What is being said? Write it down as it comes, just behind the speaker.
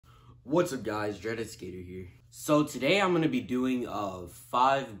What's up guys, Dreaded Skater here. So today I'm going to be doing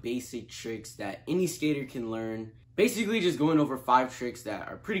 5 basic tricks that any skater can learn. Basically just going over 5 tricks that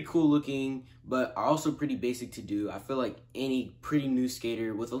are pretty cool looking, but are also pretty basic to do. I feel like any pretty new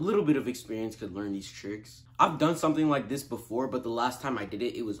skater with a little bit of experience could learn these tricks. I've done something like this before, but the last time I did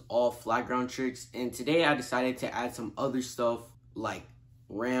it, it was all flat ground tricks. And today I decided to add some other stuff like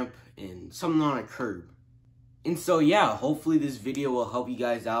ramp and something on a curb. And so yeah, hopefully this video will help you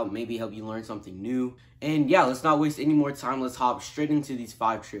guys out, maybe help you learn something new. And yeah, let's not waste any more time. Let's hop straight into these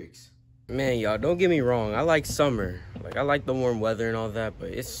 5 tricks. Man, y'all, don't get me wrong. I like summer. I like the warm weather and all that, but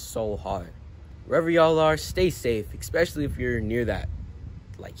it's so hot. Wherever y'all are, stay safe, especially if you're near that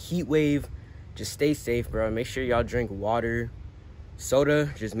heat wave. Just stay safe, bro. Make sure y'all drink water.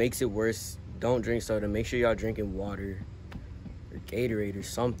 Soda just makes it worse. Don't drink soda. Make sure y'all drinking water or Gatorade or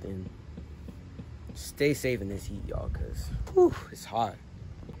something. Stay safe in this heat, y'all, because it's hot.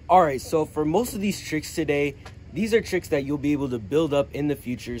 All right, so for most of these tricks today, these are tricks that you'll be able to build up in the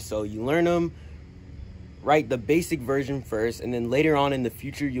future. So you learn them, right, the basic version first, and then later on in the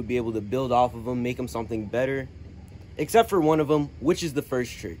future, you'll be able to build off of them, make them something better, except for one of them, which is the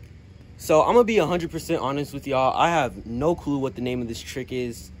first trick. So I'm going to be 100% honest with y'all. I have no clue what the name of this trick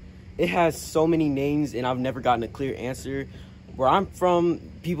is. It has so many names, and I've never gotten a clear answer. Where I'm from,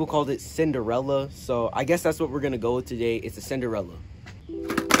 people called it Cinderella, so I guess that's what we're gonna go with today. It's a Cinderella.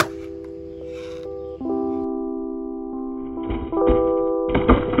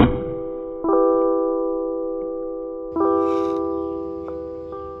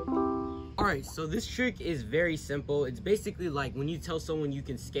 Alright, so this trick is very simple. It's basically like when you tell someone you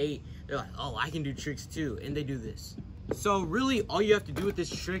can skate, they're like, oh, I can do tricks too, and they do this. So really, all you have to do with this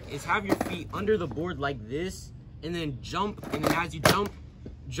trick is have your feet under the board like this, and then jump, and then as you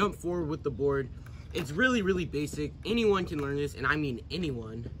jump forward with the board. It's really, really basic. Anyone can learn this, and I mean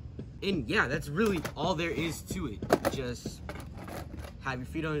anyone. And yeah, that's really all there is to it. Just have your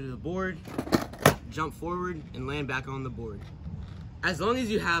feet under the board, jump forward, and land back on the board. As long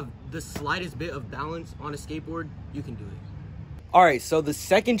as you have the slightest bit of balance on a skateboard, you can do it. All right, so the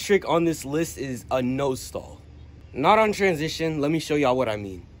second trick on this list is a nose stall. Not on transition. Let me show y'all what I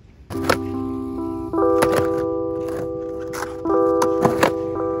mean.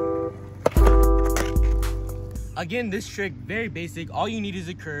 Again, this trick, very basic. All you need is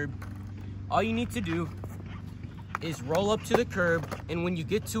a curb. All you need to do is roll up to the curb, and when you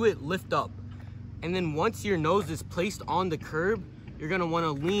get to it, lift up. And then once your nose is placed on the curb, you're gonna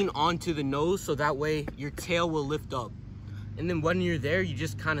wanna lean onto the nose so that way your tail will lift up. And then when you're there, you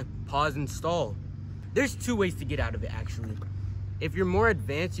just kind of pause and stall. There's 2 ways to get out of it, actually. If you're more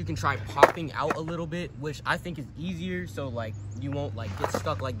advanced, you can try popping out a little bit, which I think is easier, so you won't get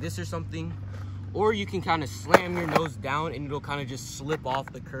stuck like this or something. Or you can kind of slam your nose down and it'll kind of just slip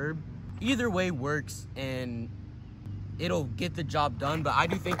off the curb. Either way works and it'll get the job done, but I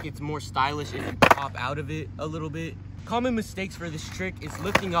do think it's more stylish if you pop out of it a little bit. Common mistakes for this trick is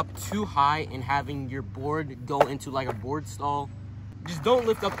lifting up too high and having your board go into a board stall. Just don't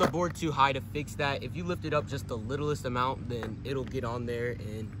lift up the board too high to fix that. If you lift it up just the littlest amount, then it'll get on there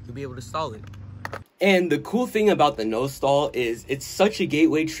and you'll be able to stall it. And the cool thing about the nose stall is it's such a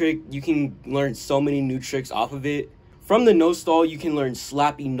gateway trick. You can learn so many new tricks off of it. From the nose stall, you can learn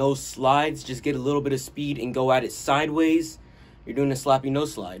slappy nose slides. Just get a little bit of speed and go at it sideways. You're doing a slappy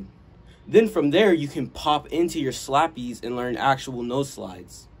nose slide. Then from there, you can pop into your slappies and learn actual nose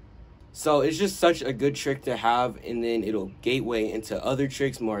slides. So it's just such a good trick to have, and then it'll gateway into other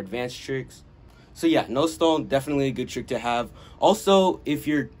tricks, more advanced tricks. So yeah, nose stall, definitely a good trick to have. Also, if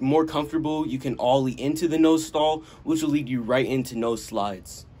you're more comfortable, you can ollie into the nose stall, which will lead you right into nose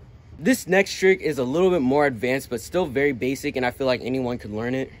slides. This next trick is a little bit more advanced, but still very basic, and I feel like anyone could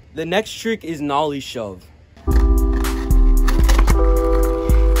learn it. The next trick is nollie shove.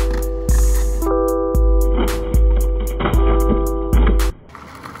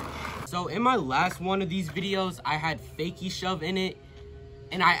 So in my last one of these videos, I had fakie shove in it.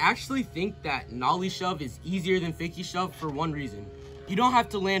 And I actually think that nollie shove is easier than fakie shove for one reason. You don't have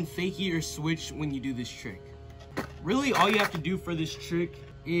to land fakie or switch when you do this trick. Really, all you have to do for this trick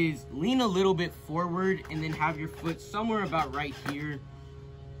is lean a little bit forward and then have your foot somewhere about right here.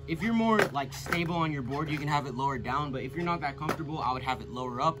 If you're more stable on your board, you can have it lower down, but if you're not that comfortable, I would have it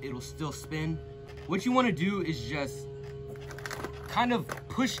lower up. It'll still spin. What you want to do is just kind of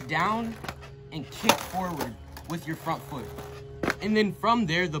push down and kick forward with your front foot. And then from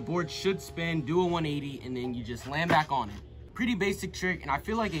there, the board should spin, do a 180, and then you just land back on it. Pretty basic trick, and I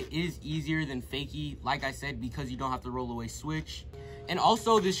feel like it is easier than fakie, like I said, because you don't have to roll away switch. And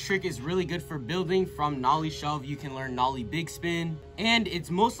also this trick is really good for building. From nollie shove, you can learn nollie big spin. And it's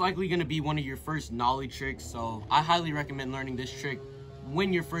most likely gonna be one of your first nollie tricks. So I highly recommend learning this trick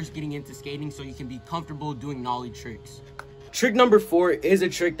when you're first getting into skating so you can be comfortable doing nollie tricks. Trick number 4 is a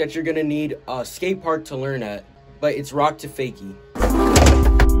trick that you're gonna need a skate park to learn at, but it's rock to fakie.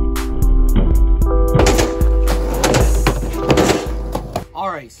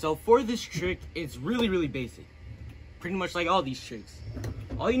 Alright, so for this trick, it's really basic. Pretty much like all these tricks.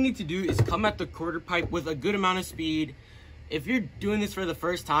 All you need to do is come at the quarter pipe with a good amount of speed. If you're doing this for the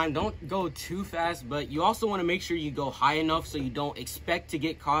first time, don't go too fast, but you also want to make sure you go high enough so you don't expect to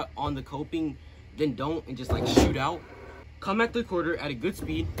get caught on the coping, then don't, and just like shoot out. Come at the quarter at a good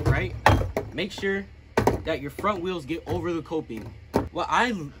speed, right? Make sure that your front wheels get over the coping. What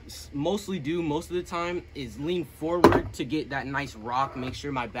I mostly do most of the time is lean forward to get that nice rock, make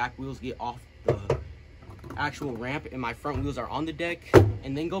sure my back wheels get off the actual ramp and my front wheels are on the deck,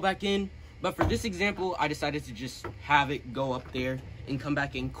 and then go back in. But for this example, I decided to just have it go up there and come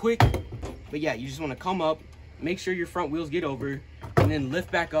back in quick. But yeah, you just want to come up, make sure your front wheels get over, and then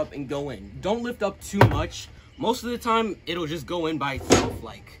lift back up and go in. Don't lift up too much. Most of the time, it'll just go in by itself,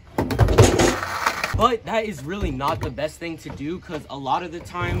 like. But that is really not the best thing to do, because a lot of the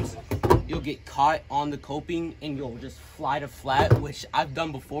times you'll get caught on the coping and you'll just fly to flat, which I've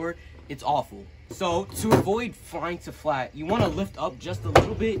done before. It's awful. So to avoid flying to flat, you want to lift up just a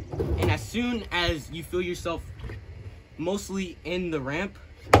little bit, and as soon as you feel yourself mostly in the ramp,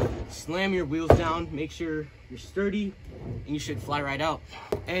 slam your wheels down, make sure you're sturdy, and you should fly right out.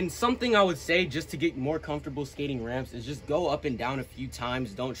 And something I would say just to get more comfortable skating ramps is just go up and down a few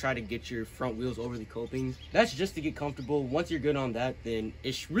times. Don't try to get your front wheels over the coping. That's just to get comfortable. Once you're good on that, then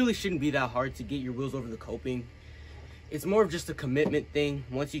it really shouldn't be that hard to get your wheels over the coping. It's more of just a commitment thing.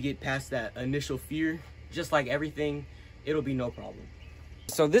 Once you get past that initial fear, just like everything, it'll be no problem.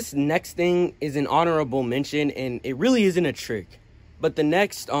 So this next thing is an honorable mention, and it really isn't a trick. But the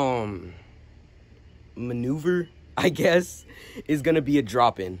next maneuver, I guess, is gonna be a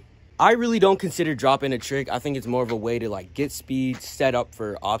drop-in. I really don't consider drop-in a trick. I think it's more of a way to like get speed, set up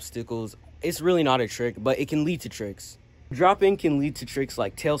for obstacles. It's really not a trick, but it can lead to tricks. Drop-in can lead to tricks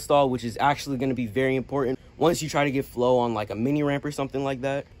like tail stall, which is actually gonna be very important once you try to get flow on like a mini ramp or something like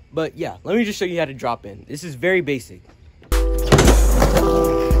that. But yeah, let me just show you how to drop in. This is very basic.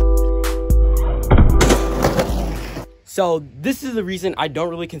 So this is the reason I don't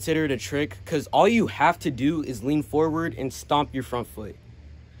really consider it a trick, because all you have to do is lean forward and stomp your front foot.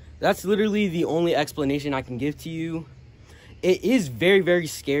 That's literally the only explanation I can give to you. It is very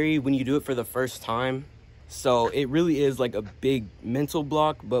scary when you do it for the first time. So it really is like a big mental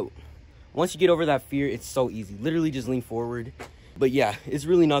block, but once you get over that fear, it's so easy. Literally just lean forward. But yeah, it's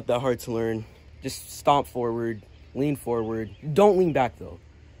really not that hard to learn. Just stomp forward, lean forward. Don't lean back though.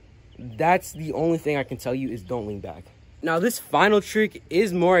 That's the only thing I can tell you, is don't lean back. Now this final trick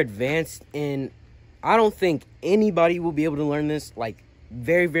is more advanced, and I don't think anybody will be able to learn this like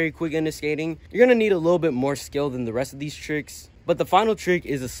very quick into skating. You're gonna need a little bit more skill than the rest of these tricks. But the final trick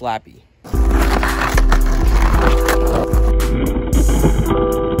is a slappy.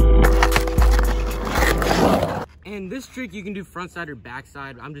 And this trick you can do front side or back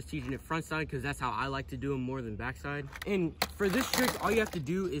side. I'm just teaching it front side because that's how I like to do them more than back side. And for this trick, all you have to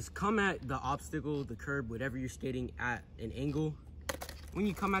do is come at the obstacle, the curb, whatever you're skating at, an angle. When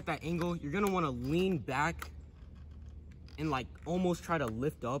you come at that angle, you're gonna want to lean back and like almost try to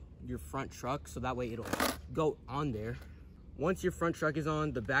lift up your front truck so that way it'll go on there. Once your front truck is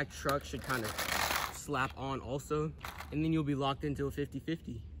on, the back truck should kind of slap on also, and then you'll be locked into a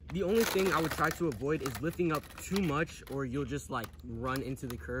 50-50. The only thing I would try to avoid is lifting up too much, or you'll just like run into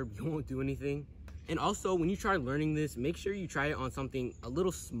the curb. You won't do anything. And also, when you try learning this, make sure you try it on something a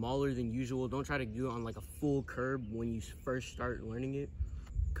little smaller than usual. Don't try to do it on like a full curb when you first start learning it,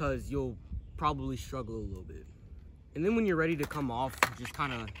 because you'll probably struggle a little bit. And then when you're ready to come off, just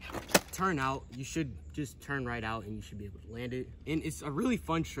kind of turn out. You should just turn right out and you should be able to land it. And it's a really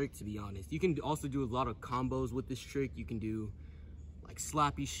fun trick, to be honest. You can also do a lot of combos with this trick. You can do like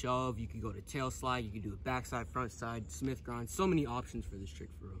slappy shove, you can go to tail slide, you can do a backside, front side, Smith grind. So many options for this trick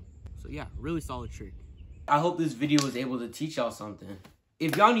for real. So yeah, really solid trick. I hope this video was able to teach y'all something.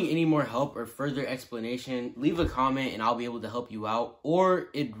 If y'all need any more help or further explanation, leave a comment and I'll be able to help you out. Or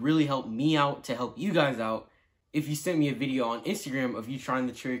it really helped me out to help you guys out if you sent me a video on Instagram of you trying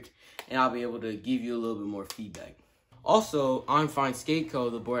the trick, and I'll be able to give you a little bit more feedback. Also, I'm Fine Skate Co.,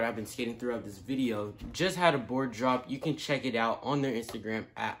 the board I've been skating throughout this video, just had a board drop. You can check it out on their Instagram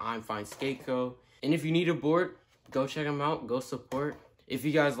at I'm Fine Skate Co. And if you need a board, go check them out, go support. If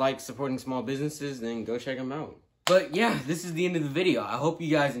you guys like supporting small businesses, then go check them out. But yeah, this is the end of the video. I hope you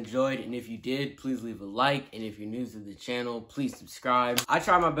guys enjoyed, and if you did, please leave a like, and if you're new to the channel, please subscribe. I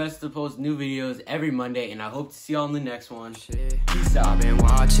try my best to post new videos every Monday, and I hope to see y'all in the next one. Peace out. I've been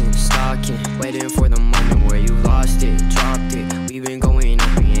watching, stalking, waiting for the moment where you lost it, dropped it. We've been going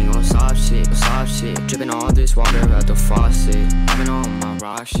up, we ain't gon' stop shit, dripping all this water out the faucet. I've been on my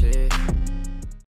rock shit.